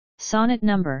Sonnet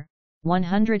Number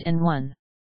 101.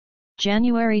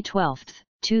 January 12,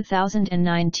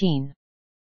 2019.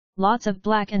 Lots of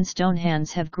black and stone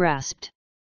hands have grasped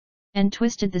and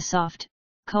twisted the soft,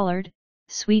 colored,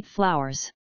 sweet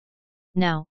flowers.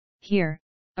 Now, here,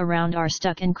 around our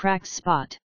stuck and cracked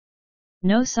spot.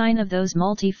 No sign of those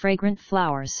multi-fragrant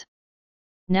flowers.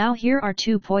 Now here are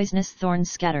two poisonous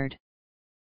thorns scattered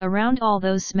around all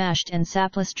those smashed and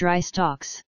sapless dry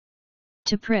stalks.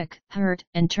 To prick, hurt,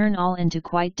 and turn all into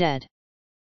quite dead.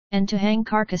 And to hang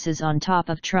carcasses on top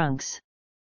of trunks.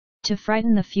 To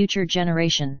frighten the future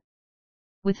generation.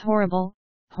 With horrible,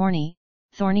 horny,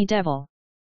 thorny devil.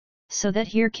 So that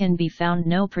here can be found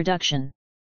no production.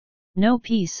 No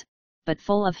peace, but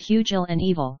full of huge ill and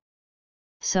evil.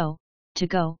 So, to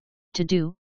go, to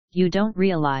do, you don't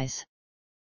realize.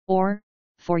 Or,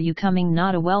 for you coming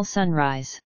not a well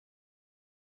sunrise.